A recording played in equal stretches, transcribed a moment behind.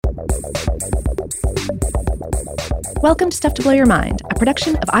Welcome to Stuff to Blow Your Mind, a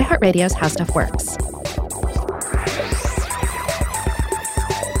production of iHeartRadio's How Stuff Works.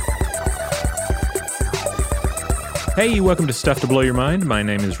 Hey, welcome to Stuff to Blow Your Mind. My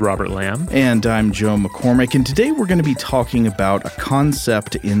name is Robert Lamb. And I'm Joe McCormick, and today we're going to be talking about a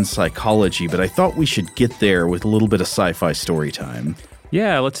concept in psychology, but I thought we should get there with a little bit of sci-fi story time.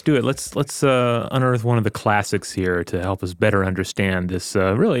 Yeah, let's do it. Let's unearth one of the classics here to help us better understand this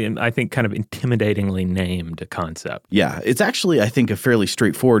really, I think, kind of intimidatingly named concept. Yeah, it's actually, I think, a fairly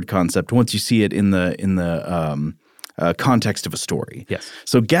straightforward concept once you see it in the context of a story. Yes.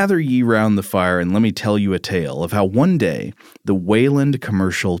 So gather ye round the fire, and let me tell you a tale of how one day the Wayland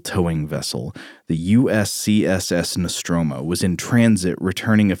commercial towing vessel, the USCSS Nostromo, was in transit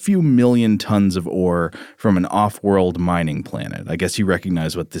returning a few million tons of ore from an off-world mining planet. I guess you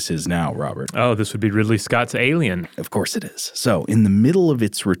recognize what this is now, Robert. Oh, this would be Ridley Scott's Alien. Of course it is. So, in the middle of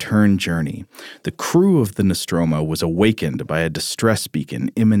its return journey, the crew of the Nostromo was awakened by a distress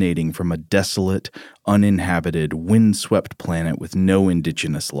beacon emanating from a desolate, uninhabited, windswept planet with no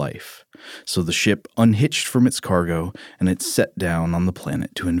indigenous life. So the ship unhitched from its cargo and it set down on the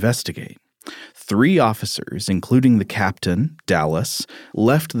planet to investigate. 3 officers, including the captain, Dallas,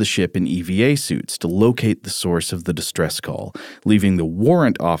 left the ship in EVA suits to locate the source of the distress call, leaving the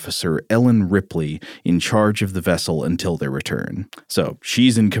warrant officer, Ellen Ripley, in charge of the vessel until their return. So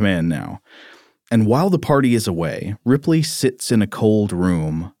she's in command now. And while the party is away, Ripley sits in a cold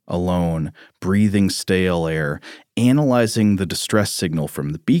room, alone, breathing stale air, analyzing the distress signal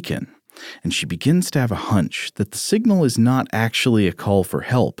from the beacon. And she begins to have a hunch that the signal is not actually a call for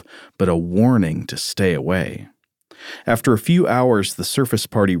help, but a warning to stay away. After a few hours, the surface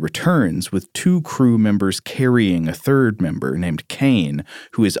party returns with 2 crew members carrying a 3rd member named Kane,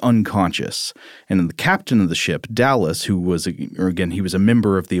 who is unconscious. And the captain of the ship, Dallas, he was a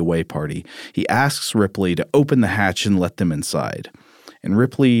member of the away party, he asks Ripley to open the hatch and let them inside. And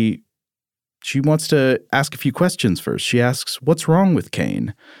Ripley, she wants to ask a few questions first. She asks, "What's wrong with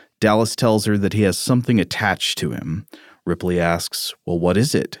Kane?" Dallas tells her that he has something attached to him. Ripley asks, "Well, what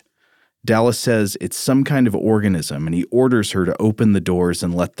is it?" Dallas says it's some kind of organism, and he orders her to open the doors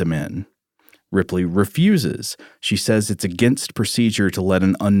and let them in. Ripley refuses. She says it's against procedure to let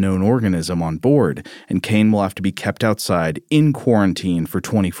an unknown organism on board, and Kane will have to be kept outside in quarantine for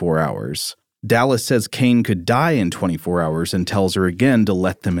 24 hours. Dallas says Kane could die in 24 hours and tells her again to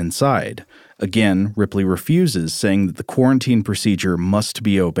let them inside. Again, Ripley refuses, saying that the quarantine procedure must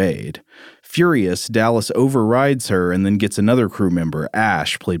be obeyed. Furious, Dallas overrides her and then gets another crew member,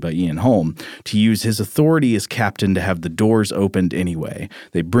 Ash, played by Ian Holm, to use his authority as captain to have the doors opened anyway.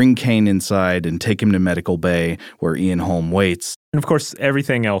 They bring Kane inside and take him to medical bay, where Ian Holm waits. And of course,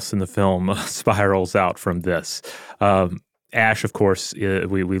 everything else in the film spirals out from this. Ash, of course,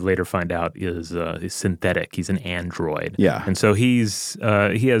 we later find out is synthetic. He's an android. Yeah. And so he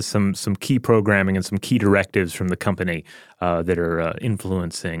has some key programming and some key directives from the company that are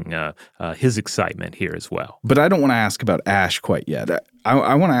influencing his excitement here as well. But I don't want to ask about Ash quite yet.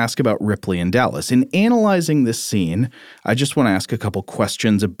 I want to ask about Ripley and Dallas. In analyzing this scene, I just want to ask a couple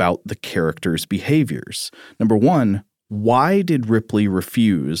questions about the characters' behaviors. Number 1, why did Ripley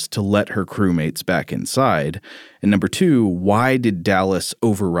refuse to let her crewmates back inside? And number 2, why did Dallas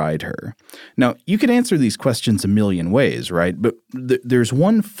override her? Now, you could answer these questions a million ways, right? But there's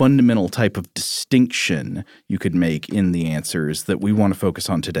one fundamental type of distinction you could make in the answers that we want to focus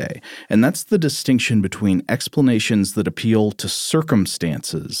on today. And that's the distinction between explanations that appeal to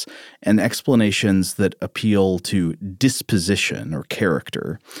circumstances and explanations that appeal to disposition or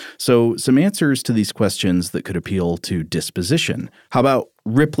character. So some answers to these questions that could appeal to disposition. How about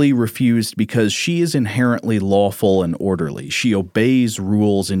Ripley refused because she is inherently lawful and orderly. She obeys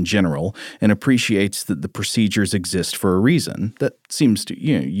rules in general and appreciates that the procedures exist for a reason. That seems to,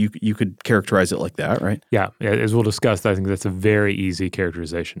 you could characterize it like that, right? Yeah, as we'll discuss, I think that's a very easy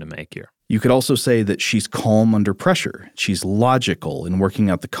characterization to make here. You could also say that she's calm under pressure. She's logical in working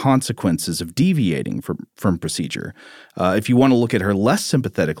out the consequences of deviating from procedure. If you want to look at her less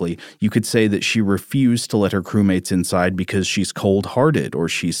sympathetically, you could say that she refused to let her crewmates inside because she's cold-hearted or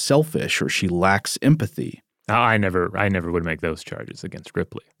she's selfish or she lacks empathy. I never would make those charges against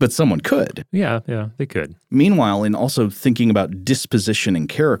Ripley. But someone could. Yeah, they could. Meanwhile, in also thinking about disposition and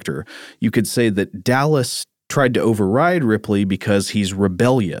character, you could say that Dallas tried to override Ripley because he's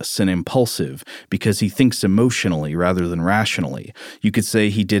rebellious and impulsive, because he thinks emotionally rather than rationally. You could say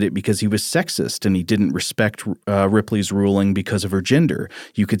he did it because he was sexist and he didn't respect Ripley's ruling because of her gender.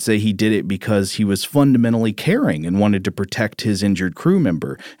 You could say he did it because he was fundamentally caring and wanted to protect his injured crew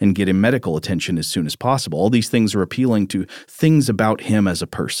member and get him medical attention as soon as possible. All these things are appealing to things about him as a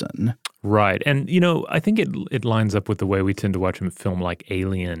person. Right. And, I think it lines up with the way we tend to watch a film like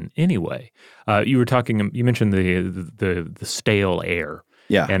Alien anyway. You mentioned the stale air.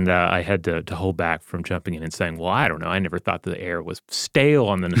 Yeah. And I had to hold back from jumping in and saying, well, I don't know. I never thought the air was stale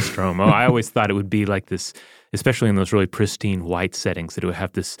on the Nostromo. I always thought it would be like this, especially in those really pristine white settings, that it would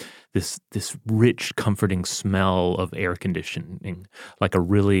have this rich, comforting smell of air conditioning, like a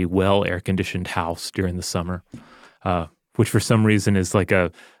really well air-conditioned house during the summer. Which for some reason is like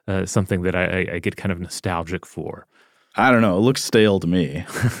something that I get kind of nostalgic for. I don't know. It looks stale to me.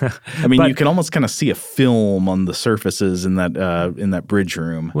 I mean, you can almost kind of see a film on the surfaces in that bridge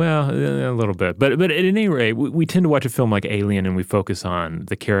room. Well, a little bit. But at any rate, we tend to watch a film like Alien and we focus on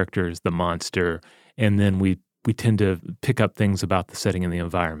the characters, the monster, and then we tend to pick up things about the setting and the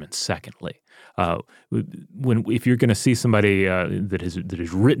environment secondly. If you're going to see somebody that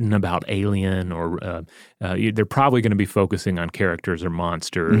is written about Alien, or they're probably going to be focusing on characters or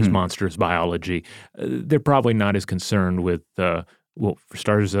monsters, monsters biology. They're probably not as concerned with, for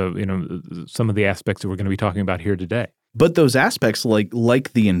starters, some of the aspects that we're going to be talking about here today. But those aspects,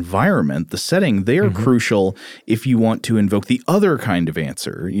 like the environment, the setting, they are crucial if you want to invoke the other kind of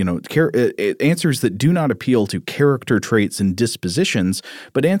answer. Answers that do not appeal to character traits and dispositions,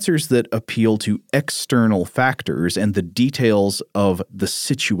 but answers that appeal to external factors and the details of the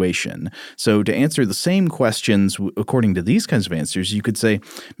situation. So to answer the same questions according to these kinds of answers, you could say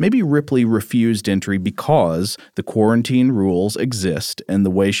maybe Ripley refused entry because the quarantine rules exist, and the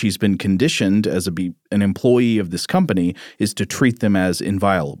way she's been conditioned as an employee of this company is to treat them as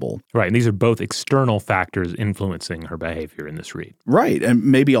inviolable. Right, and these are both external factors influencing her behavior in this read. Right, and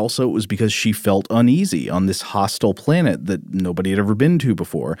maybe also it was because she felt uneasy on this hostile planet that nobody had ever been to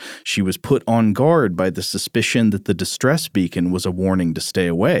before. She was put on guard by the suspicion that the distress beacon was a warning to stay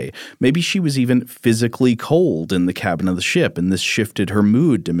away. Maybe she was even physically cold in the cabin of the ship, and this shifted her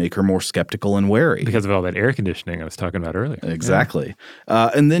mood to make her more skeptical and wary. Because of all that air conditioning I was talking about earlier. Exactly.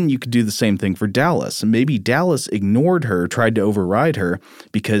 Yeah. And then you could do the same thing for Dallas. Maybe Dallas ignored her, tried to override her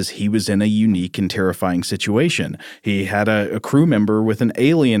because he was in a unique and terrifying situation. He had a crew member with an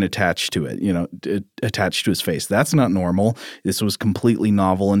alien attached to it, attached to his face. That's not normal. This was completely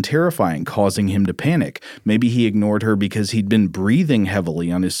novel and terrifying, causing him to panic. Maybe he ignored her because he'd been breathing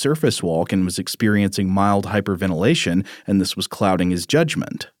heavily on his surface walk and was experiencing mild hyperventilation, and this was clouding his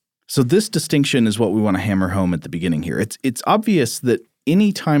judgment. So this distinction is what we want to hammer home at the beginning here. It's obvious that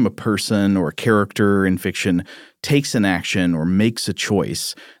anytime a person or a character in fiction takes an action or makes a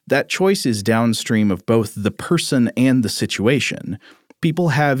choice, that choice is downstream of both the person and the situation. People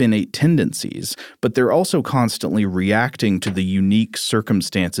have innate tendencies, but they're also constantly reacting to the unique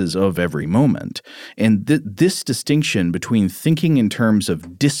circumstances of every moment. And this distinction between thinking in terms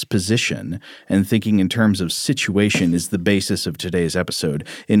of disposition and thinking in terms of situation is the basis of today's episode,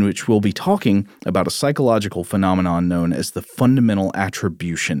 in which we'll be talking about a psychological phenomenon known as the fundamental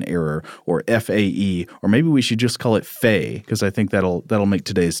attribution error, or FAE, or maybe we should just call it FAE, because I think that'll make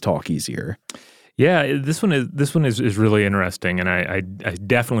today's talk easier. Yeah, this one is really interesting, and I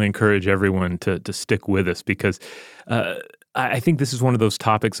definitely encourage everyone to stick with us, because I think this is one of those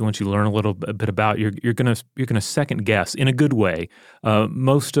topics that once you learn a little bit about, you're gonna second guess in a good way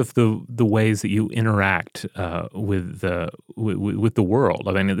most of the ways that you interact with the world.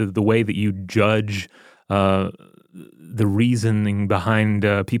 I mean, the way that you judge the reasoning behind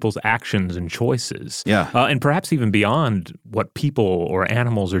people's actions and choices. Yeah. And perhaps even beyond what people or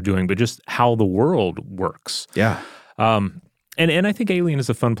animals are doing, but just how the world works. Yeah. And I think Alien is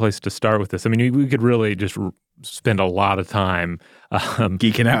a fun place to start with this. I mean, we could really just spend a lot of time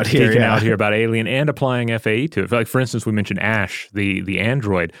geeking out here about Alien and applying FAE to it. Like, for instance, we mentioned Ash, the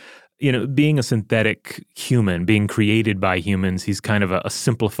android. Being a synthetic human, being created by humans, he's kind of a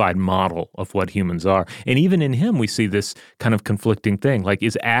simplified model of what humans are. And even in him, we see this kind of conflicting thing. Like,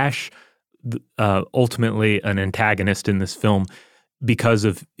 is Ash ultimately an antagonist in this film because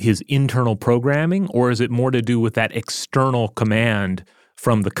of his internal programming, or is it more to do with that external command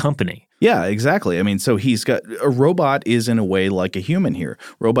from the company? Yeah, exactly. I mean, so a robot is in a way like a human here.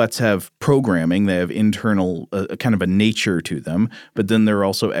 Robots have programming, they have internal, kind of a nature to them, but then there are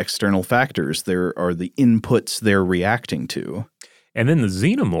also external factors. There are the inputs they're reacting to. And then the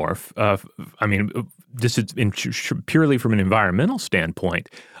xenomorph, purely from an environmental standpoint,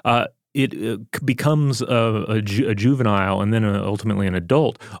 becomes a juvenile and then ultimately an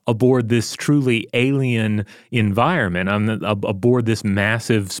adult aboard this truly alien environment, aboard this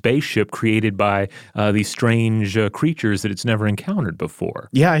massive spaceship created by these strange creatures that it's never encountered before.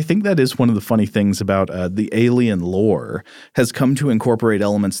 Yeah, I think that is one of the funny things about the alien lore has come to incorporate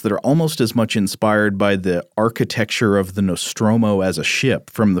elements that are almost as much inspired by the architecture of the Nostromo as a ship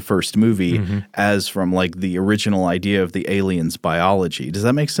from the first movie as from like the original idea of the alien's biology. Does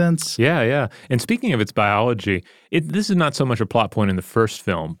that make sense? Yeah. And speaking of its biology, this is not so much a plot point in the first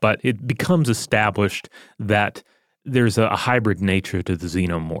film, but it becomes established that there's a hybrid nature to the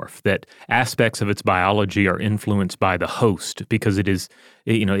xenomorph, that aspects of its biology are influenced by the host because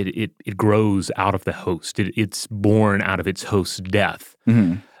it grows out of the host. It's born out of its host's death.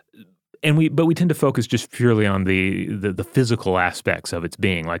 Mm-hmm. But we tend to focus just purely on the physical aspects of its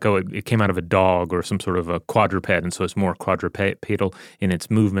being, like, it came out of a dog or some sort of a quadruped, and so it's more quadrupedal in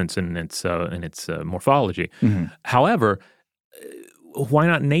its movements and its morphology. Mm-hmm. However, why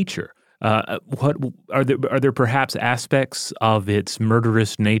not nature? What are there perhaps aspects of its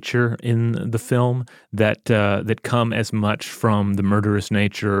murderous nature in the film that come as much from the murderous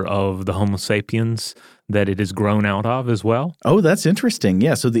nature of the Homo sapiens that it is grown out of as well? Oh, that's interesting.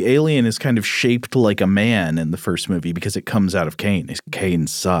 Yeah, so the alien is kind of shaped like a man in the first movie because it comes out of Cain. It's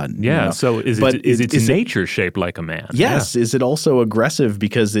Cain's son. Yeah, so is its nature shaped like a man? Yes. Yeah. Is it also aggressive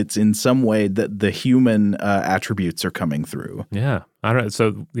because it's in some way that the human attributes are coming through? Yeah. I don't.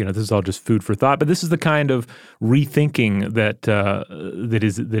 So this is all just food for thought. But this is the kind of rethinking that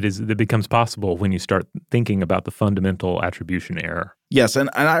becomes possible when you start thinking about the fundamental attribution error. Yes, and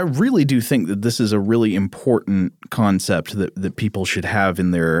I really do think that this is a really important concept that people should have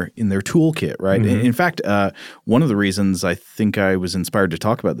in their toolkit, right? Mm-hmm. In fact, one of the reasons I think I was inspired to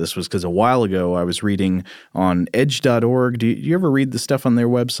talk about this was because a while ago I was reading on edge.org. Do you ever read the stuff on their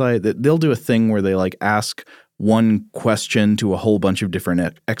website? That they'll do a thing where they like ask one question to a whole bunch of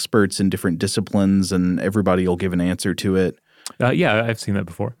different experts in different disciplines, and everybody will give an answer to it. Yeah, I've seen that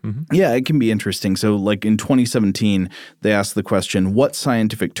before. Mm-hmm. Yeah, it can be interesting. So like in 2017, they asked the question, what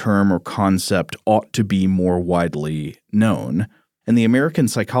scientific term or concept ought to be more widely known? And the American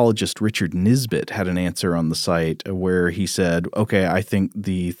psychologist Richard Nisbett had an answer on the site where he said, okay, I think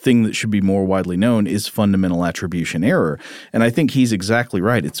the thing that should be more widely known is fundamental attribution error. And I think he's exactly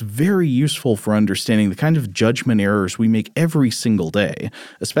right. It's very useful for understanding the kind of judgment errors we make every single day,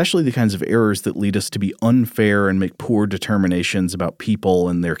 especially the kinds of errors that lead us to be unfair and make poor determinations about people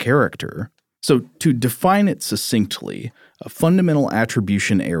and their character. So to define it succinctly, a fundamental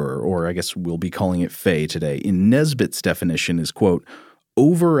attribution error, or I guess we'll be calling it FAE today, in Nisbett's definition is, quote,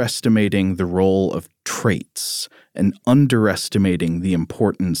 overestimating the role of traits and underestimating the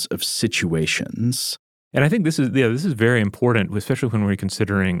importance of situations. And I think this is very important, especially when we're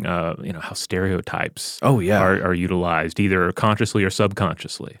considering how stereotypes are utilized either consciously or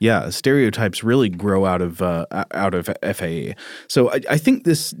subconsciously. Yeah, stereotypes really grow out of FAE. So I think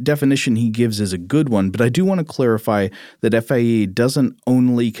this definition he gives is a good one, but I do want to clarify that FAE doesn't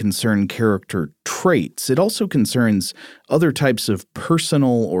only concern character traits. It also concerns other types of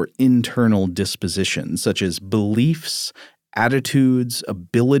personal or internal dispositions, such as beliefs, attitudes,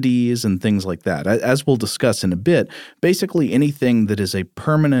 abilities, and things like that. As we'll discuss in a bit, basically anything that is a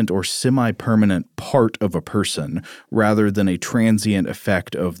permanent or semi-permanent part of a person rather than a transient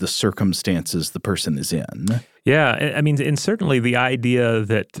effect of the circumstances the person is in. Yeah, I mean, and certainly the idea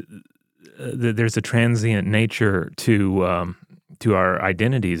that there's a transient nature to our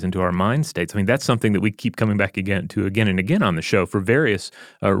identities and to our mind states. I mean, that's something that we keep coming back again and again on the show for various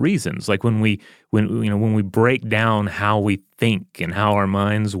reasons. Like when we break down how we think and how our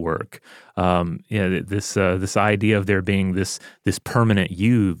minds work, this idea of there being this permanent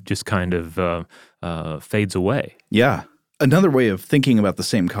you just kind of fades away. Yeah. Another way of thinking about the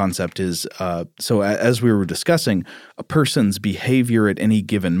same concept is, so as we were discussing, a person's behavior at any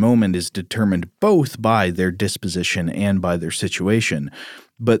given moment is determined both by their disposition and by their situation.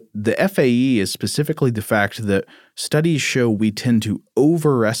 But the FAE is specifically the fact that studies show we tend to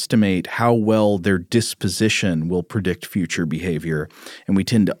overestimate how well their disposition will predict future behavior, and we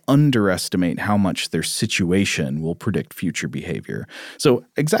tend to underestimate how much their situation will predict future behavior. So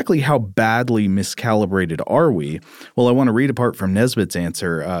exactly how badly miscalibrated are we? Well, I want to read a part from Nisbett's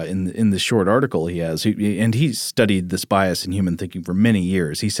answer in the short article he has, and he studied this bias in human thinking for many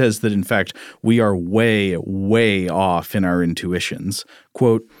years. He says that, in fact, we are way, way off in our intuitions.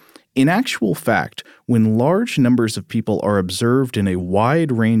 Quote, in actual fact, when large numbers of people are observed in a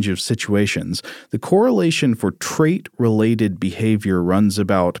wide range of situations, the correlation for trait-related behavior runs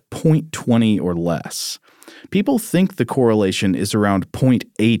about 0.20 or less. People think the correlation is around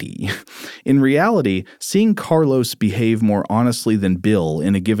 0.80. In reality, seeing Carlos behave more honestly than Bill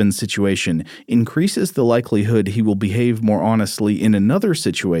in a given situation increases the likelihood he will behave more honestly in another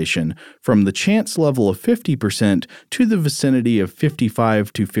situation from the chance level of 50% to the vicinity of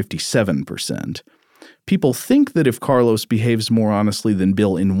 55 to 57%. People think that if Carlos behaves more honestly than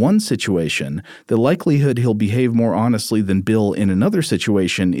Bill in one situation, the likelihood he'll behave more honestly than Bill in another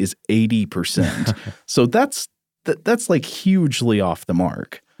situation is 80%. So that's like hugely off the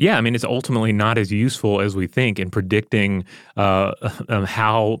mark. Yeah, I mean, it's ultimately not as useful as we think in predicting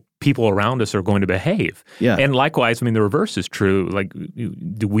how people around us are going to behave. Yeah. And likewise, I mean, the reverse is true. Like,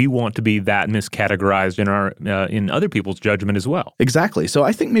 do we want to be that miscategorized in other people's judgment as well? Exactly. So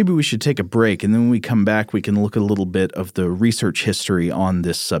I think maybe we should take a break, and then when we come back, we can look at a little bit of the research history on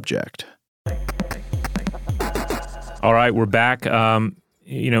this subject. All right, we're back.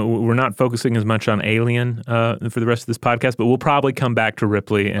 We're not focusing as much on Alien for the rest of this podcast, but we'll probably come back to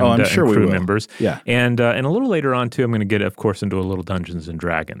Ripley and, I'm sure and we crew will. members. Yeah. And a little later on, too, I'm going to get, of course, into a little Dungeons and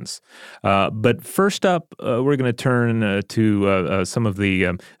Dragons. But first up, we're going to turn to some of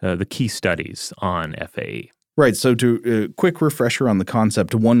the key studies on FAE. Right. So to quick refresher on the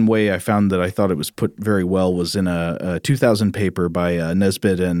concept, one way I found that I thought it was put very well was in a 2000 paper by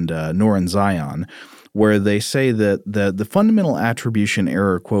Nesbitt and Noren Zion, where they say that the fundamental attribution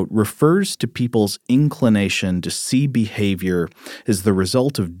error, quote, refers to people's inclination to see behavior as the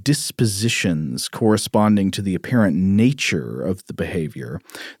result of dispositions corresponding to the apparent nature of the behavior.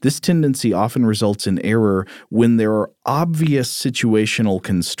 This tendency often results in error when there are obvious situational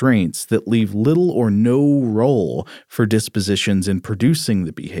constraints that leave little or no role for dispositions in producing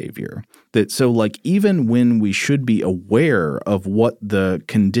the behavior. So like even when we should be aware of what the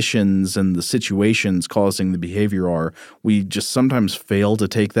conditions and the situations causing the behavior are, we just sometimes fail to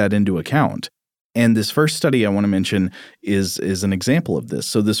take that into account. And this first study I want to mention is an example of this.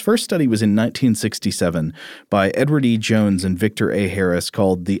 So this first study was in 1967 by Edward E. Jones and Victor A. Harris,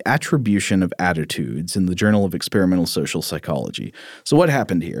 called The Attribution of Attitudes in the Journal of Experimental Social Psychology. So what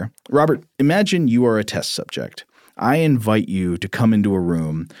happened here? Robert, imagine you are a test subject. I invite you to come into a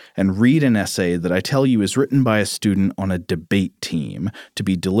room and read an essay that I tell you is written by a student on a debate team to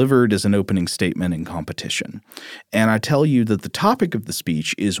be delivered as an opening statement in competition. And I tell you that the topic of the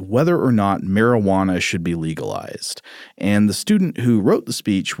speech is whether or not marijuana should be legalized. And the student who wrote the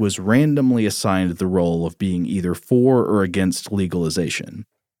speech was randomly assigned the role of being either for or against legalization.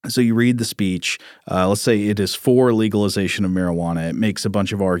 So you read the speech, let's say it is for legalization of marijuana. It makes a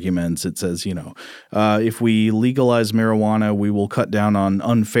bunch of arguments. It says, if we legalize marijuana, we will cut down on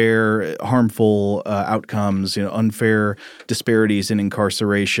unfair, harmful outcomes, unfair disparities in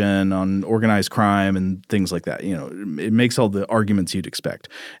incarceration, on organized crime and things like that. It makes all the arguments you'd expect.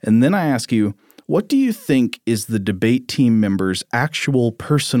 And then I ask you, what do you think is the debate team member's actual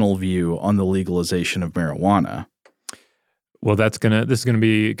personal view on the legalization of marijuana? Well, this is gonna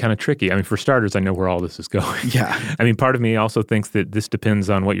be kind of tricky. I mean, for starters, I know where all this is going. Yeah. I mean, part of me also thinks that this depends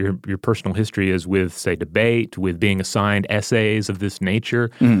on what your personal history is with, say, debate, with being assigned essays of this nature.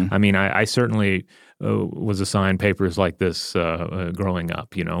 Mm-hmm. I mean, I certainly was assigned papers like this growing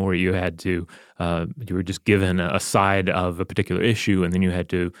up, where you had to, you were just given a side of a particular issue, and then you had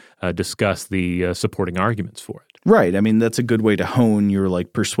to discuss the supporting arguments for it. Right. I mean, that's a good way to hone your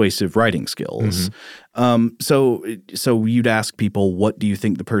persuasive writing skills. Mm-hmm. So you'd ask people, what do you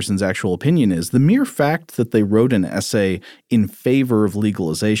think the person's actual opinion is? The mere fact that they wrote an essay in favor of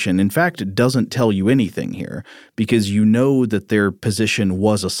legalization, in fact, it doesn't tell you anything here because you know that their position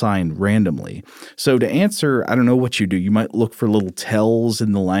was assigned randomly. So to answer, I don't know what you do. You might look for little tells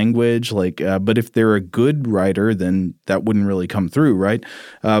in the language, but if they're a good writer, then that wouldn't really come through, right?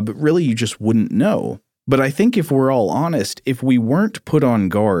 But really, you just wouldn't know. But I think if we're all honest, if we weren't put on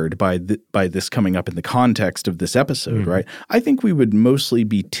guard by this coming up in the context of this episode, right, I think we would mostly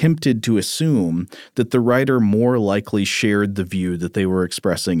be tempted to assume that the writer more likely shared the view that they were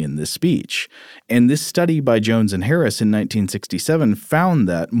expressing in this speech. And this study by Jones and Harris in 1967 found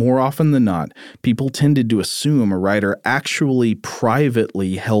that, more often than not, people tended to assume a writer actually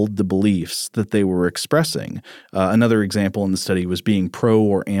privately held the beliefs that they were expressing. Another example in the study was being pro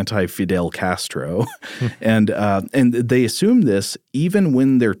or anti-Fidel Castro. And they assume this even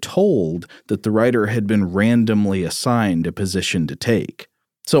when they're told that the writer had been randomly assigned a position to take.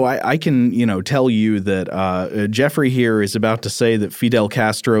 So I can, tell you that Jeffrey here is about to say that Fidel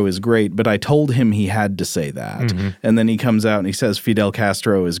Castro is great, but I told him he had to say that. Mm-hmm. And then he comes out and he says Fidel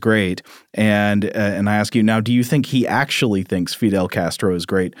Castro is great. And I ask you, now, do you think he actually thinks Fidel Castro is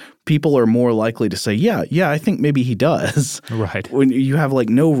great? People are more likely to say, yeah, I think maybe he does. Right. When you have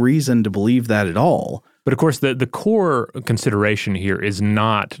no reason to believe that at all. But of course, the core consideration here is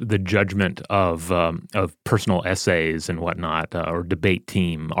not the judgment of personal essays and whatnot, or debate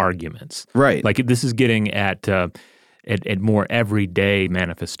team arguments. Right. Like this is getting at more everyday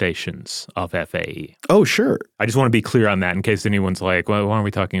manifestations of FAE. Oh, sure. I just want to be clear on that in case anyone's like, well, why aren't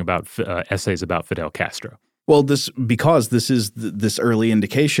we talking about essays about Fidel Castro? Well, because this is this early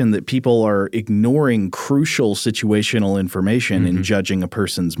indication that people are ignoring crucial situational information in judging a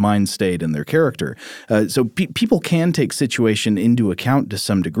person's mind state and their character. So people can take situation into account to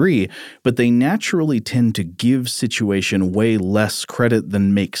some degree, but they naturally tend to give situation way less credit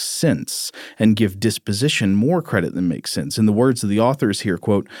than makes sense and give disposition more credit than makes sense. In the words of the authors here,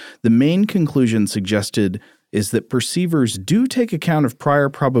 quote, "The main conclusion suggested is that perceivers do take account of prior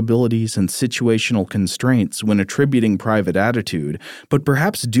probabilities and situational constraints when attributing private attitude, but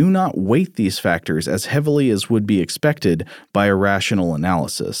perhaps do not weight these factors as heavily as would be expected by a rational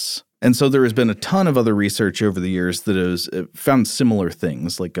analysis." And so there has been a ton of other research over the years that has found similar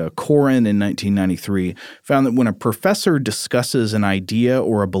things. Like Corin in 1993 found that when a professor discusses an idea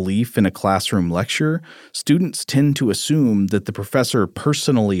or a belief in a classroom lecture, students tend to assume that the professor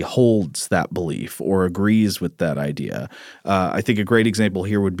personally holds that belief or agrees with that idea. I think a great example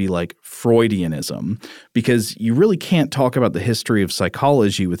here would be like Freudianism, because you really can't talk about the history of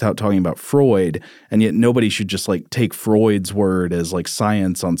psychology without talking about Freud, and yet nobody should just like take Freud's word as like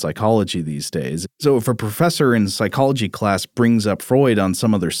science on psychology these days. So if a professor in psychology class brings up Freud on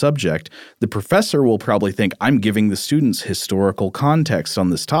some other subject, the professor will probably think, I'm giving the students historical context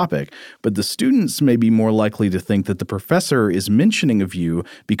on this topic, but the students may be more likely to think that the professor is mentioning a view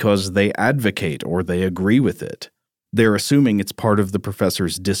because they advocate or they agree with it. They're assuming it's part of the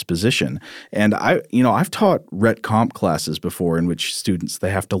professor's disposition. And I've taught Rhet Comp classes before in which students, they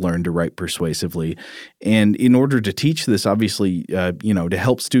have to learn to write persuasively. And in order to teach this, obviously, to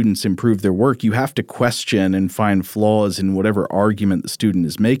help students improve their work, you have to question and find flaws in whatever argument the student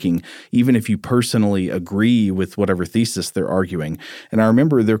is making, even if you personally agree with whatever thesis they're arguing. And I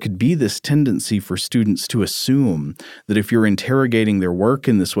remember there could be this tendency for students to assume that if you're interrogating their work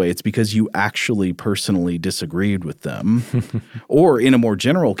in this way, it's because you actually personally disagreed with them. Or in a more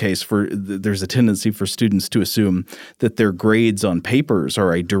general case, there's a tendency for students to assume that their grades on papers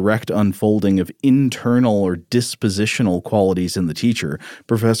are a direct unfolding of internal or dispositional qualities in the teacher.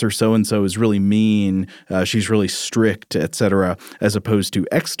 Professor so-and-so is really mean, she's really strict, etc., as opposed to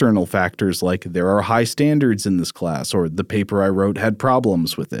external factors like there are high standards in this class or the paper I wrote had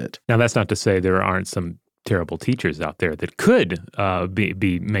problems with it. Now, that's not to say there aren't some terrible teachers out there that could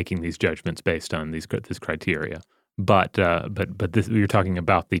be making these judgments based on this criteria. But this, you're talking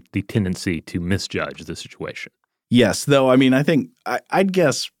about the tendency to misjudge the situation. Yes, though, I mean, I think I'd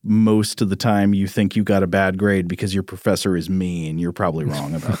guess most of the time you think you got a bad grade because your professor is mean. You're probably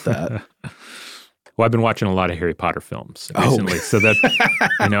wrong about that. Well, I've been watching a lot of Harry Potter films recently, so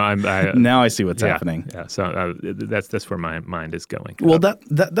that now I see what's happening. Yeah, so that's where my mind is going. Well,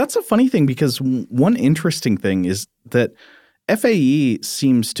 that's a funny thing, because one interesting thing is that FAE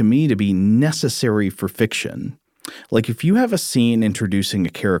seems to me to be necessary for fiction. Like if you have a scene introducing a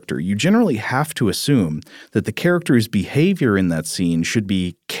character, you generally have to assume that the character's behavior in that scene should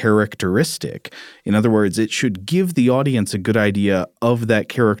be characteristic. In other words, it should give the audience a good idea of that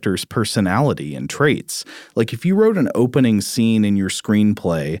character's personality and traits. Like if you wrote an opening scene in your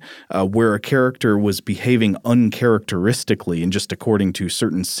screenplay where a character was behaving uncharacteristically and just according to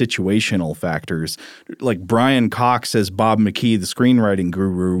certain situational factors, like Brian Cox as Bob McKee, the screenwriting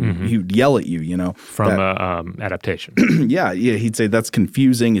guru, he'd yell at you, From adaptation. Yeah, he'd say that's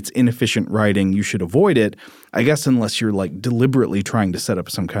confusing, it's inefficient writing, you should avoid it. I guess unless you're like deliberately trying to set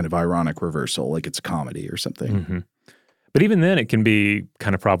up some kind of ironic reversal, like it's a comedy or something. Mm-hmm. But even then, it can be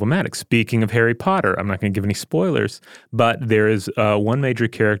kind of problematic. Speaking of Harry Potter, I'm not going to give any spoilers, but there is one major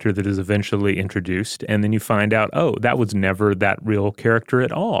character that is eventually introduced, and then you find out, oh, that was never that real character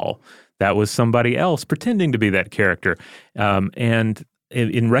at all. That was somebody else pretending to be that character. And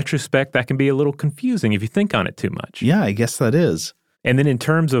in retrospect, that can be a little confusing if you think on it too much. Yeah, I guess that is. And then in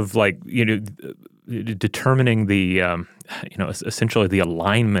terms of determining the, essentially the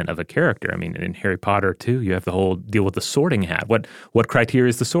alignment of a character. I mean, in Harry Potter too, you have the whole deal with the sorting hat. What criteria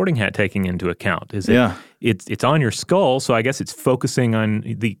is the sorting hat taking into account? Is it? Yeah. It's on your skull, so I guess it's focusing on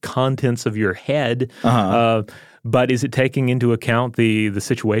the contents of your head. But is it taking into account the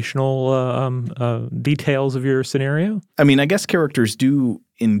situational details of your scenario? I mean, I guess characters do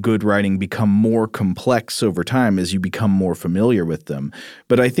in good writing become more complex over time as you become more familiar with them.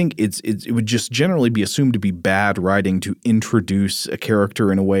 But I think it would just generally be assumed to be bad writing to introduce a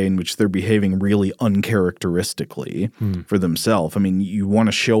character in a way in which they're behaving really uncharacteristically for themselves. I mean, you want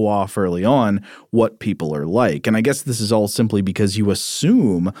to show off early on what people are like. And I guess this is all simply because you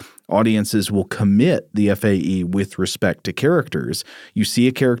assume audiences will commit the FAE with respect to characters. You see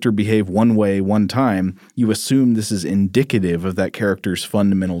a character behave one way one time, you assume this is indicative of that character's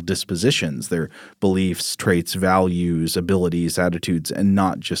fundamental dispositions, their beliefs, traits, values, abilities, attitudes, and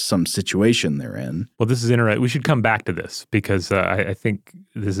not just some situation they're in. Well, this is interesting. We should come back to this because I think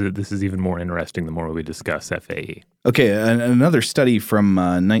this is even more interesting the more we discuss FAE. Okay, another study from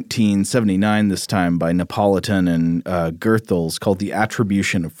 1979 this time by Napolitan and Goethals called the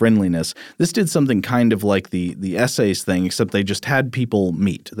Attribution of Friendliness. This did something kind of like the essays thing, except they just had people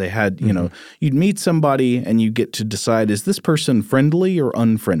meet. They had, you'd meet somebody and you get to decide, is this person friendly or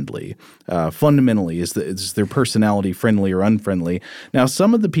unfriendly? Fundamentally, is their personality friendly or unfriendly? Now,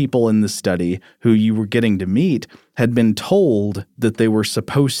 some of the people in this study who you were getting to meet had been told that they were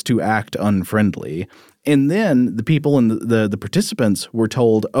supposed to act unfriendly. And then the people in the participants were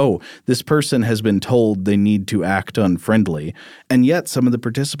told, oh, this person has been told they need to act unfriendly. And yet some of the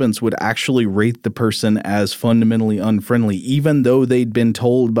participants would actually rate the person as fundamentally unfriendly, even though they'd been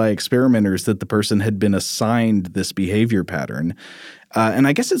told by experimenters that the person had been assigned this behavior pattern. And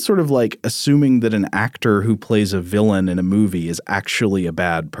I guess it's sort of like assuming that an actor who plays a villain in a movie is actually a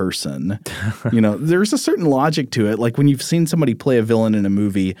bad person. There's a certain logic to it. Like when you've seen somebody play a villain in a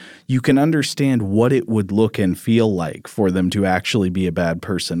movie, you can understand what it would look and feel like for them to actually be a bad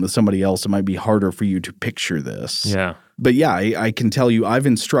person. With somebody else, it might be harder for you to picture this. Yeah. But yeah, I can tell you I've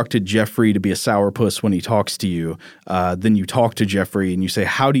instructed Jeffrey to be a sourpuss when he talks to you. Then you talk to Jeffrey and you say,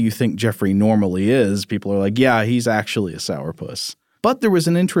 how do you think Jeffrey normally is? People are like, yeah, he's actually a sourpuss. But there was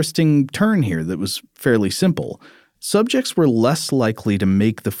an interesting turn here that was fairly simple. Subjects were less likely to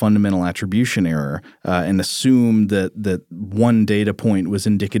make the fundamental attribution error and assume that one data point was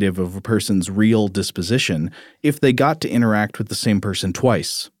indicative of a person's real disposition if they got to interact with the same person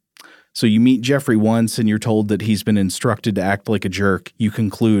twice. So you meet Jeffrey once and you're told that he's been instructed to act like a jerk. You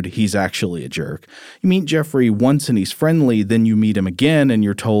conclude he's actually a jerk. You meet Jeffrey once and he's friendly, then you meet him again and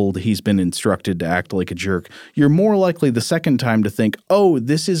you're told he's been instructed to act like a jerk. You're more likely the second time to think, oh,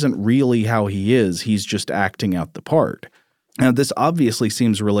 this isn't really how he is. He's just acting out the part. Now, this obviously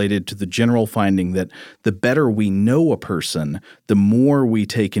seems related to the general finding that the better we know a person, the more we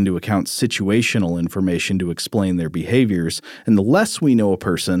take into account situational information to explain their behaviors, and the less we know a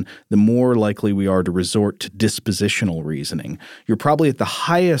person, the more likely we are to resort to dispositional reasoning. You're probably at the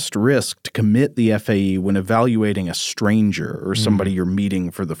highest risk to commit the FAE when evaluating a stranger or somebody you're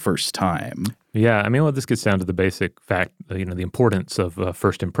meeting for the first time. Yeah, I mean, well, this gets down to the basic fact, the importance of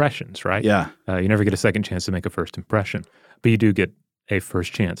first impressions, right? Yeah. You never get a second chance to make a first impression, but you do get a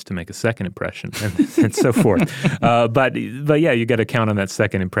first chance to make a second impression and so forth. But yeah, you got to count on that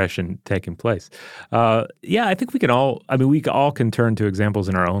second impression taking place. Yeah, I think we all can turn to examples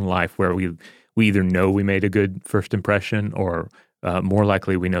in our own life where we either know we made a good first impression or more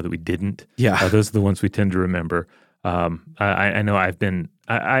likely we know that we didn't. Yeah. Those are the ones we tend to remember. I know I've been.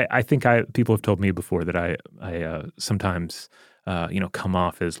 I think people have told me before that I sometimes come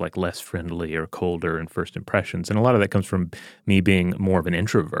off as like less friendly or colder in first impressions, and a lot of that comes from me being more of an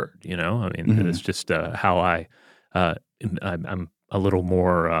introvert. It's just how I'm a little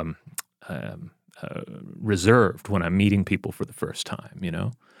more reserved when I'm meeting people for the first time.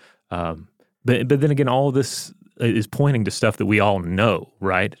 But then again, all of this is pointing to stuff that we all know,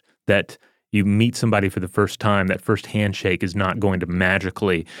 right? That you meet somebody for the first time, that first handshake is not going to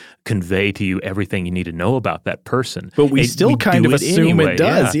magically convey to you everything you need to know about that person. But we still kind of assume it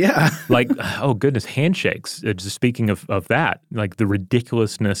does, yeah. Like, oh goodness, handshakes. Just speaking of that, like the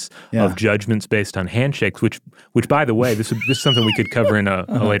ridiculousness of judgments based on handshakes, which by the way, this is something we could cover in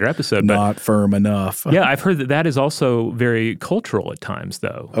a later episode. But, not firm enough. Yeah, I've heard that is also very cultural at times,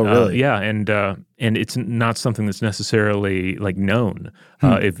 though. Oh, really? Yeah, and it's not something that's necessarily like known.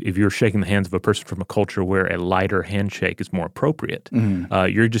 If you're shaking the hands of a person from a culture where a lighter handshake is more appropriate,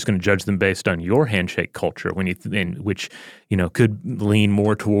 you're just going to judge them based on your handshake culture, which could lean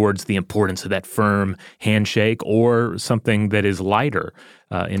more towards the importance of that firm handshake or something that is lighter.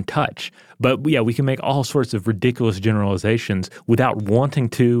 in touch. But yeah, we can make all sorts of ridiculous generalizations without wanting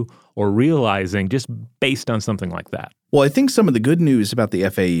to or realizing, just based on something like that. Well, I think some of the good news about the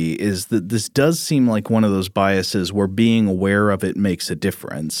FAE is that this does seem like one of those biases where being aware of it makes a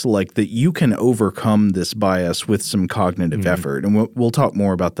difference, like that you can overcome this bias with some cognitive effort. And we'll talk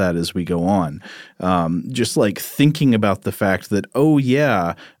more about that as we go on. Just like thinking about the fact that,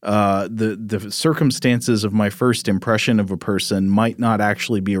 the circumstances of my first impression of a person might not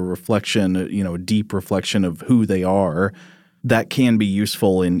actually be a reflection, a deep reflection of who they are. That can be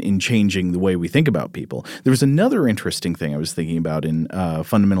useful in changing the way we think about people. There was another interesting thing I was thinking about in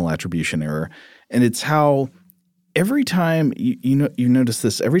fundamental attribution error, and it's how every time you notice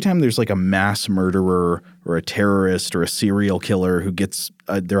this, every time there's like a mass murderer or a terrorist or a serial killer who gets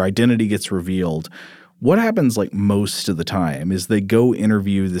their identity gets revealed, what happens like most of the time is they go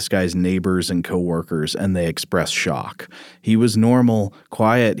interview this guy's neighbors and coworkers and they express shock. He was normal,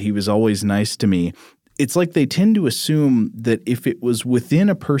 quiet, he was always nice to me. It's like they tend to assume that if it was within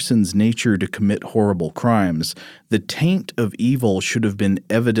a person's nature to commit horrible crimes, the taint of evil should have been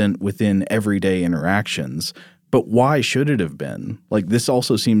evident within everyday interactions. But why should it have been? Like, this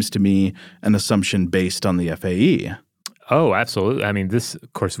also seems to me an assumption based on the FAE. Oh, absolutely. I mean, this,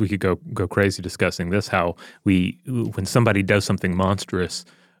 of course, we could go crazy discussing this, how when somebody does something monstrous,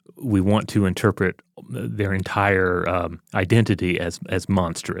 we want to interpret their entire identity as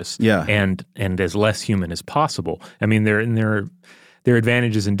monstrous, and as less human as possible. I mean, there are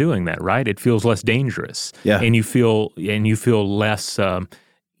advantages in doing that, right? It feels less dangerous, and you feel less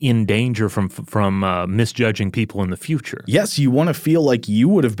in danger from misjudging people in the future. Yes, you want to feel like you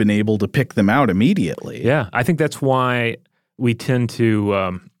would have been able to pick them out immediately. Yeah, I think that's why we tend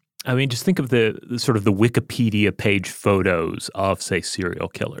to. Just think of the sort of the Wikipedia page photos of, say, serial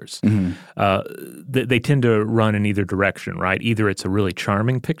killers. They tend to run in either direction, right? Either it's a really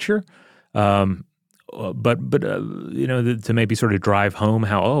charming picture, to maybe sort of drive home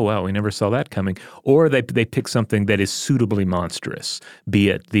how, we never saw that coming, or they pick something that is suitably monstrous, be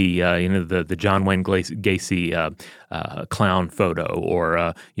it the John Wayne Gacy clown photo, or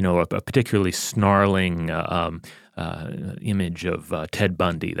a particularly snarling image of Ted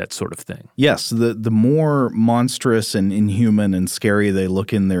Bundy, that sort of thing. Yes, the more monstrous and inhuman and scary they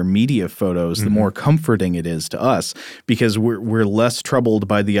look in their media photos, the more comforting it is to us, because we're less troubled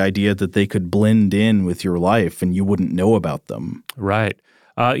by the idea that they could blend in with your life and you wouldn't know about them. Right.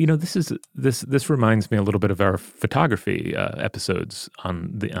 This reminds me a little bit of our photography episodes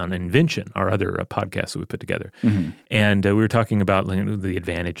on Invention, our other podcast that we put together, and we were talking about the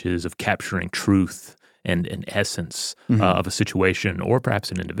advantages of capturing truth and essence of a situation or perhaps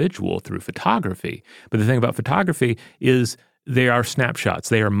an individual through photography. But the thing about photography is they are snapshots,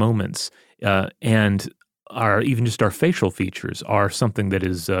 they are moments, and even just our facial features are something that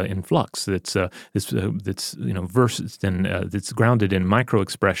is in flux. That's versed and that's grounded in micro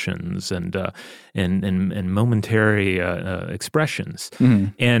expressions and momentary expressions.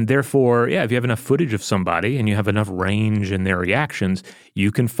 And therefore, if you have enough footage of somebody and you have enough range in their reactions, you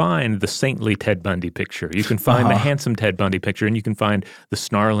can find the saintly Ted Bundy picture. You can find the handsome Ted Bundy picture, and you can find the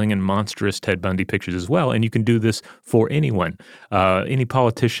snarling and monstrous Ted Bundy pictures as well. And you can do this for anyone, any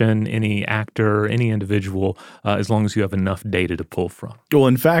politician, any actor, any individual, as long as you have enough data to pull from. Well,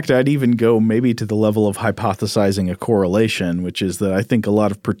 in fact, I'd even go maybe to the level of hypothesizing a correlation, which is that I think a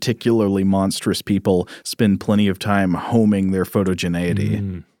lot of particularly monstrous people spend plenty of time homing their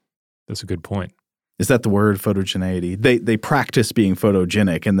photogeneity. That's a good point. Is that the word, photogeneity? They practice being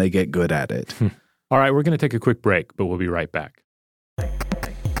photogenic and they get good at it. All right, we're going to take a quick break, but we'll be right back.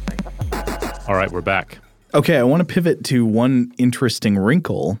 All right, we're back. Okay, I want to pivot to one interesting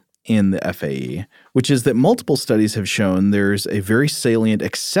wrinkle in the FAE, which is that multiple studies have shown there's a very salient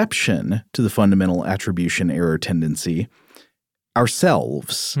exception to the fundamental attribution error tendency: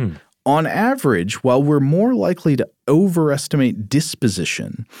 ourselves. On average, while we're more likely to overestimate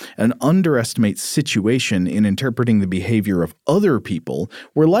disposition and underestimate situation in interpreting the behavior of other people,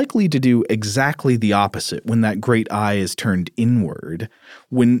 we're likely to do exactly the opposite when that great eye is turned inward.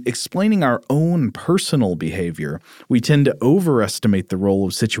 When explaining our own personal behavior, we tend to overestimate the role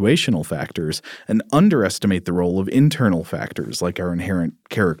of situational factors and underestimate the role of internal factors like our inherent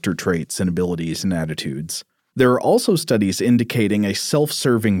character traits and abilities and attitudes. There are also studies indicating a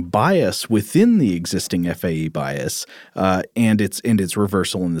self-serving bias within the existing FAE bias and its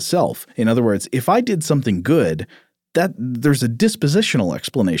reversal in the self. In other words, if I did something good, that there's a dispositional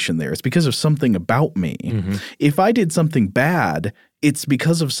explanation there. It's because of something about me. If I did something bad, it's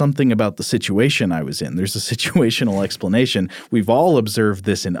because of something about the situation I was in. There's a situational explanation. We've all observed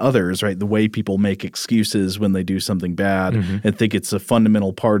this in others, right? The way people make excuses when they do something bad and think it's a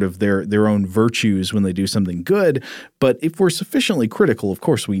fundamental part of their own virtues when they do something good. But if we're sufficiently critical, of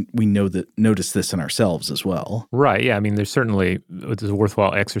course, we notice this in ourselves as well. Right. Yeah. I mean, it's a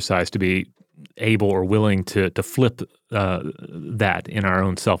worthwhile exercise to be able or willing to flip that in our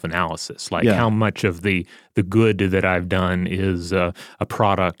own self-analysis. Like how much of the good that I've done is a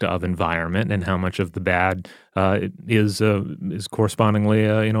product of environment, and how much of the bad is correspondingly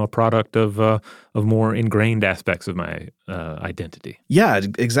a product of more ingrained aspects of my identity. Yeah,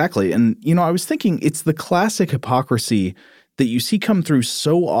 exactly. And I was thinking it's the classic hypocrisy that you see come through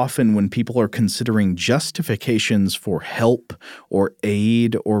so often when people are considering justifications for help or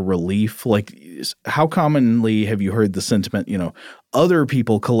aid or relief. Like, how commonly have you heard the sentiment, other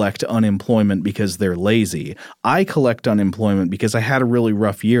people collect unemployment because they're lazy. I collect unemployment because I had a really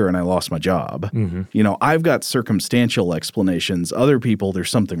rough year and I lost my job. I've got circumstantial explanations. Other people,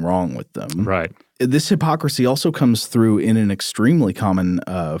 there's something wrong with them. Right. This hypocrisy also comes through in an extremely common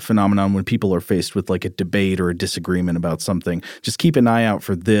phenomenon when people are faced with like a debate or a disagreement about something. Just keep an eye out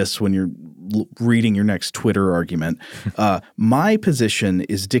for this when you're reading your next Twitter argument. My position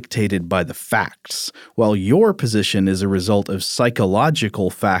is dictated by the facts, while your position is a result of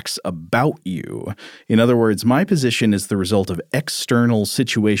psychological facts about you. In other words, my position is the result of external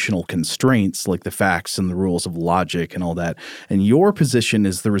situational constraints like the facts and the rules of logic and all that. And your position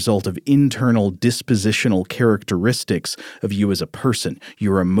is the result of internal dispositional characteristics of you as a person,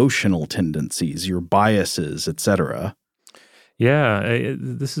 your emotional tendencies, your biases, etc. Yeah,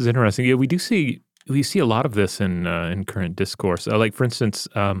 this is interesting. Yeah, we see a lot of this in current discourse. Like, for instance,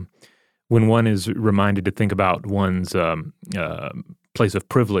 when one is reminded to think about one's place of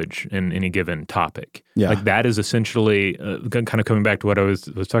privilege in any given topic, like that is essentially kind of coming back to what I was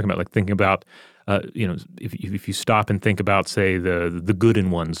talking about, like thinking about, if you stop and think about, say, the good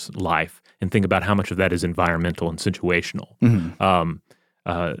in one's life, and think about how much of that is environmental and situational.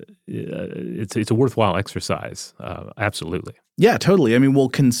 It's a worthwhile exercise. Absolutely. Yeah, totally. I mean,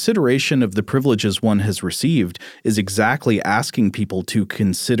 consideration of the privileges one has received is exactly asking people to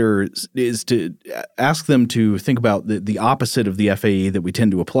ask them to think about the opposite of the FAE that we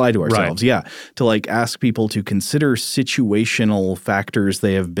tend to apply to ourselves. Right. Yeah, to ask people to consider situational factors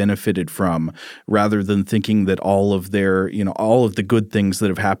they have benefited from, rather than thinking that all of the good things that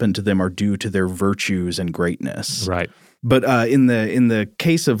have happened to them are due to their virtues and greatness. Right. But in the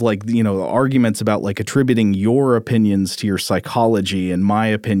case of arguments about attributing your opinions to your psychology and my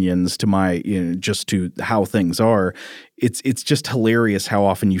opinions to my just to how things are, it's just hilarious how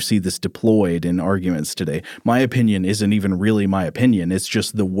often you see this deployed in arguments today. My opinion isn't even really my opinion. It's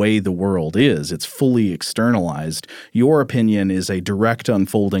just the way the world is. It's fully externalized. Your opinion is a direct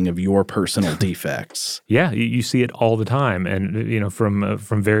unfolding of your personal defects. Yeah, you see it all the time, and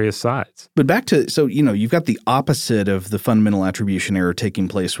from various sides. But back to you've got the opposite of the fundamental attribution error taking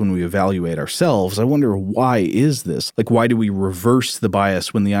place when we evaluate ourselves. I wonder, why is this? Why do we reverse the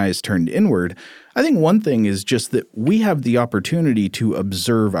bias when the eye is turned inward? I think one thing is just that we have the opportunity to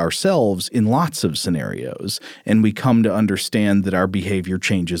observe ourselves in lots of scenarios, and we come to understand that our behavior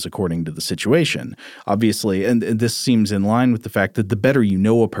changes according to the situation. Obviously, and this seems in line with the fact that the better you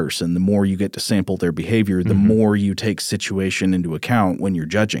know a person, the more you get to sample their behavior, the more you take situation into account when you're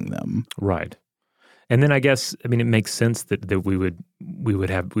judging them. Right. And then I guess, it makes sense that we would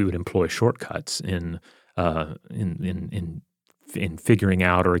employ shortcuts in figuring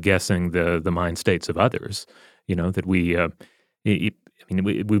out or guessing the mind states of others. That we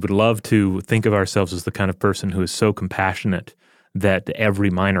would love to think of ourselves as the kind of person who is so compassionate that every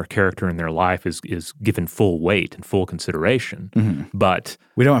minor character in their life is given full weight and full consideration. But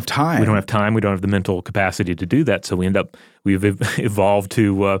we don't have time. We don't have the mental capacity to do that. So we've evolved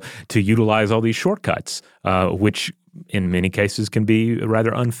to utilize all these shortcuts, which in many cases can be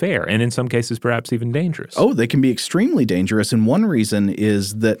rather unfair, and in some cases perhaps even dangerous. Oh, they can be extremely dangerous. And one reason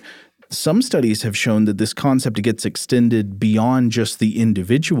is that some studies have shown that this concept gets extended beyond just the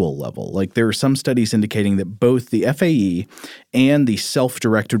individual level. There are some studies indicating that both the FAE and the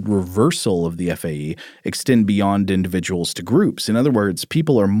self-directed reversal of the FAE extend beyond individuals to groups. In other words,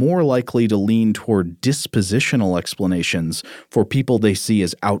 people are more likely to lean toward dispositional explanations for people they see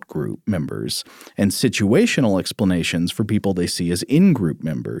as out-group members, and situational explanations for people they see as in-group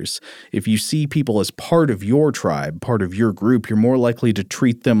members. If you see people as part of your tribe, part of your group, you're more likely to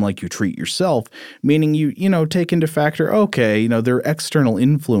treat them like you treat treat yourself, meaning you take into factor, okay, there are external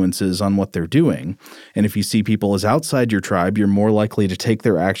influences on what they're doing. And if you see people as outside your tribe, you're more likely to take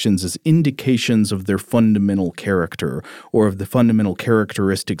their actions as indications of their fundamental character or of the fundamental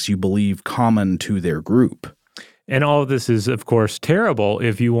characteristics you believe common to their group. And all of this is, of course, terrible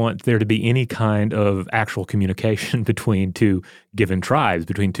if you want there to be any kind of actual communication between two given tribes,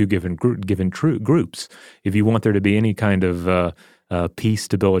 between two given groups. If you want there to be any kind of peace,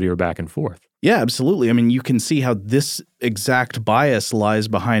 stability, or back and forth. Yeah, absolutely. I mean, you can see how this exact bias lies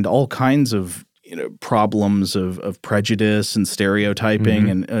behind all kinds of problems of prejudice and stereotyping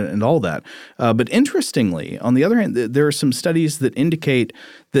and all that. But interestingly, on the other hand, there are some studies that indicate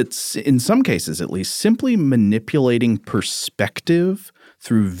that in some cases, at least, simply manipulating perspective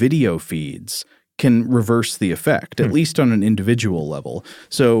through video feeds can reverse the effect, at least on an individual level.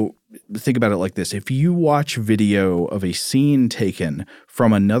 So think about it like this. If you watch video of a scene taken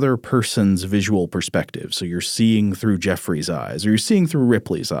from another person's visual perspective, so you're seeing through Jeffrey's eyes or you're seeing through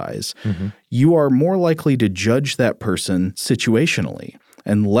Ripley's eyes, you are more likely to judge that person situationally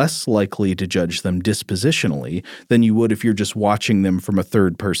and less likely to judge them dispositionally than you would if you're just watching them from a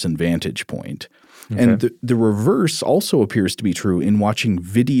third-person vantage point. Okay. And the reverse also appears to be true in watching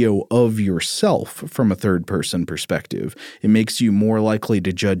video of yourself from a third-person perspective. It makes you more likely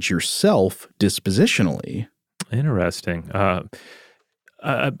to judge yourself dispositionally. Interesting.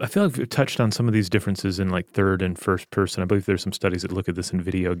 I feel like we've touched on some of these differences in like third and first person. I believe there's some studies that look at this in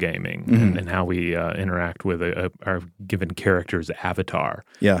video gaming and how we interact with our given character's avatar.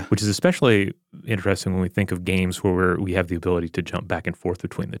 Yeah, which is especially interesting when we think of games where we have the ability to jump back and forth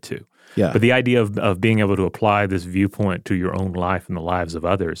between the two. Yeah. But the idea of being able to apply this viewpoint to your own life and the lives of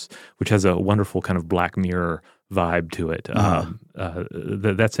others, which has a wonderful kind of Black Mirror vibe to it.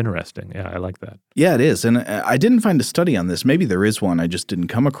 That's interesting. Yeah, I like that. Yeah, it is. And I didn't find a study on this. Maybe there is one I just didn't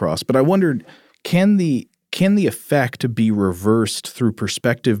come across. But I wondered, can the effect be reversed through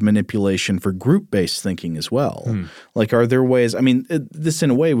perspective manipulation for group-based thinking as well? Like, are there ways – I mean, this in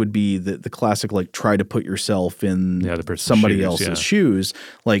a way would be the classic, like, try to put yourself in somebody else's shoes.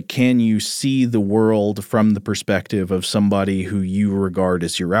 Like, can you see the world from the perspective of somebody who you regard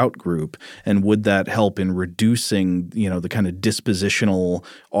as your out-group? And would that help in reducing, the kind of dispositional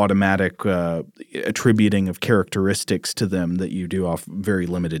automatic attributing of characteristics to them that you do off very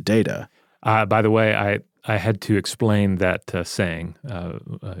limited data? By the way, I had to explain that saying,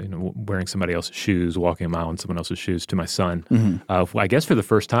 wearing somebody else's shoes, walking a mile in someone else's shoes to my son. I guess for the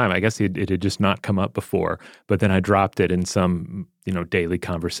first time. I guess it had just not come up before. But then I dropped it in some, daily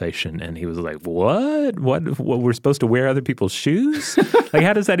conversation, and he was like, "What? What? We're supposed to wear other people's shoes? Like,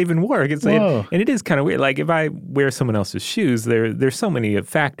 how does that even work?" And it is kind of weird. Like, if I wear someone else's shoes, there's so many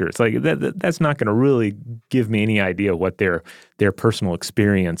factors. Like that's not going to really give me any idea what their personal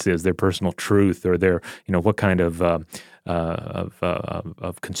experience is, their personal truth, or their what kind of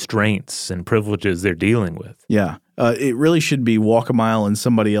constraints and privileges they're dealing with. Yeah. It really should be walk a mile in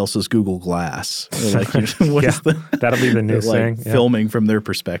somebody else's Google Glass. Like, that'll be the new thing. Filming from their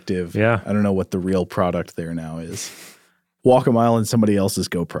perspective. Yeah. I don't know what the real product there now is. Walk a mile in somebody else's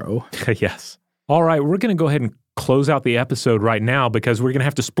GoPro. Yes. All right. We're going to go ahead and close out the episode right now because we're going to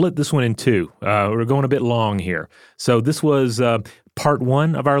have to split this one in two. We're going a bit long here. So this was part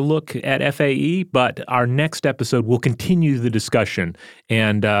one of our look at FAE, but our next episode will continue the discussion,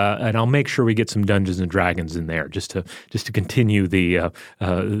 and I'll make sure we get some Dungeons and Dragons in there just to continue the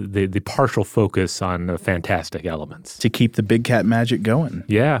partial focus on the fantastic elements. To keep the big cat magic going.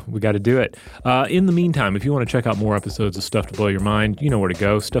 Yeah, we got to do it. In the meantime, if you want to check out more episodes of Stuff to Blow Your Mind, you know where to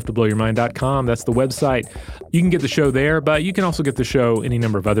go, stufftoblowyourmind.com. That's the website. You can get the show there, but you can also get the show any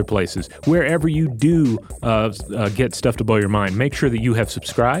number of other places. Wherever you do get Stuff to Blow Your Mind, make sure that you have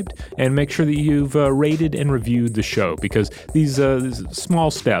subscribed and make sure that you've rated and reviewed the show, because these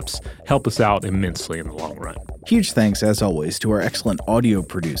small steps help us out immensely in the long run. Huge thanks, as always, to our excellent audio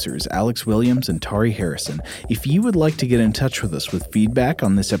producers, Alex Williams and Tari Harrison. If you would like to get in touch with us with feedback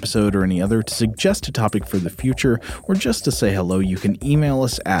on this episode or any other, to suggest a topic for the future, or just to say hello, you can email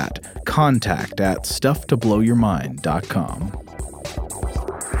us at contact@stufftoblowyourmind.com.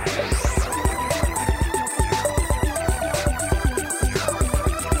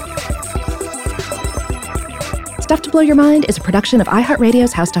 Stuff to Blow Your Mind is a production of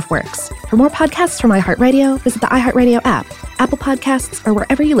iHeartRadio's How Stuff Works. For more podcasts from iHeartRadio, visit the iHeartRadio app, Apple Podcasts, or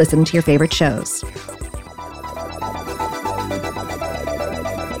wherever you listen to your favorite shows.